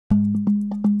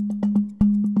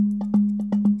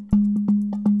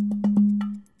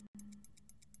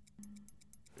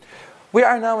We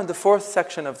are now in the fourth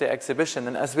section of the exhibition,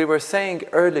 and as we were saying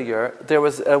earlier, there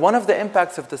was one of the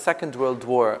impacts of the Second World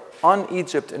War on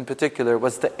Egypt in particular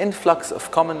was the influx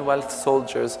of Commonwealth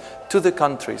soldiers to the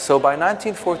country. So by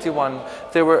 1941,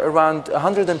 there were around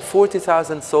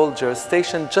 140,000 soldiers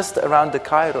stationed just around the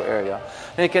Cairo area.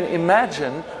 And you can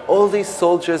imagine all these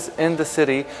soldiers in the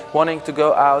city wanting to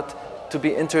go out to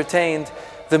be entertained.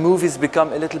 The movies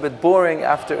become a little bit boring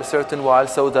after a certain while,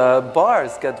 so the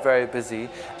bars get very busy.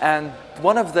 And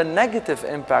one of the negative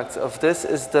impacts of this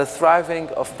is the thriving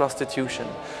of prostitution.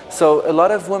 So a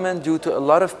lot of women, due to a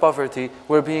lot of poverty,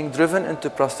 were being driven into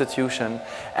prostitution.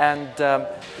 And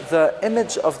the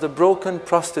image of the broken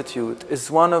prostitute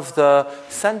is one of the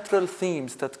central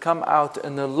themes that come out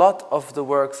in a lot of the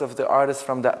works of the artists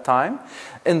from that time.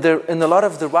 In a lot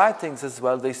of the writings as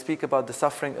well, they speak about the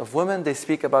suffering of women, they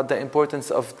speak about the importance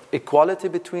of equality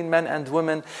between men and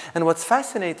women. And what's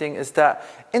fascinating is that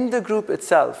in the group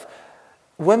itself,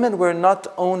 women were not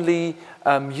only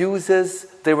muses,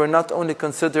 they were not only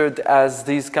considered as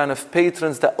these kind of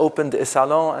patrons that opened a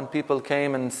salon and people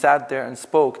came and sat there and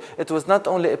spoke. It was not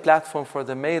only a platform for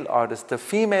the male artists, the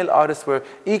female artists were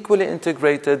equally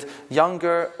integrated,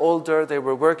 younger, older, they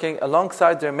were working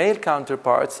alongside their male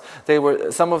counterparts.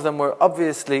 Some of them were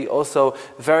obviously also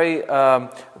very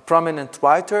prominent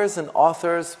writers and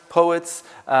authors, poets,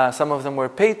 some of them were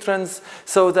patrons.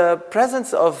 So the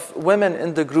presence of women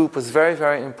in the group was very,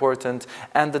 very important,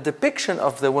 and the depiction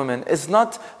of the women is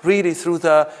not really through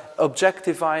the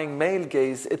objectifying male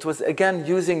gaze. It was again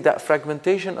using that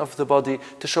fragmentation of the body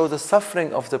to show the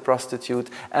suffering of the prostitute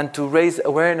and to raise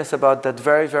awareness about that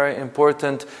very, very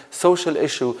important social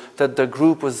issue that the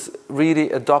group was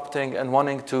really adopting and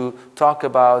wanting to talk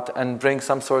about and bring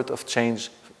some sort of change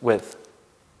with.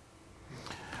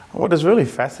 What is really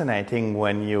fascinating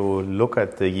when you look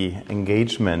at the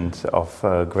engagement of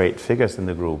great figures in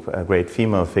the group, great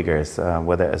female figures,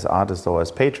 whether as artists or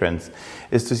as patrons,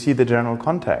 is to see the general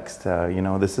context.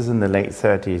 This is in the late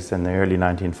 30s and the early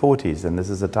 1940s, and this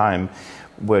is a time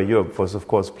where Europe was, of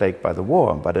course, plagued by the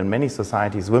war, but in many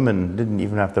societies, women didn't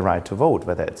even have the right to vote,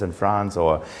 whether it's in France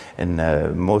or in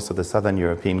most of the southern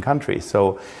European countries.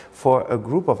 So for a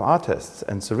group of artists,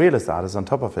 and surrealist artists on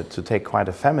top of it, to take quite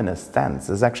a feminist stance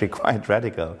is actually quite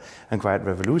radical and quite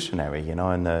revolutionary.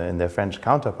 In their French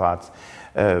counterparts,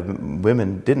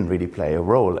 women didn't really play a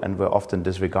role and were often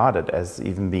disregarded as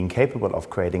even being capable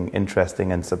of creating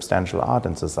interesting and substantial art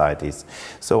in societies.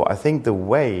 So I think the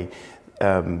way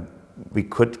we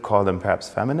could call them perhaps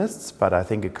feminists, but I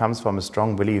think it comes from a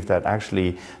strong belief that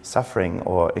actually suffering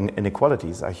or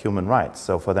inequalities are human rights.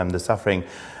 So for them, the suffering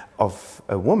of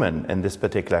a woman in this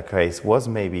particular case was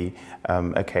maybe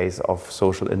a case of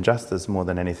social injustice more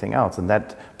than anything else. And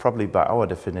that probably by our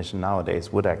definition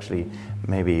nowadays would actually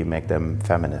maybe make them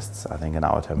feminists, I think, in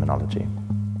our terminology.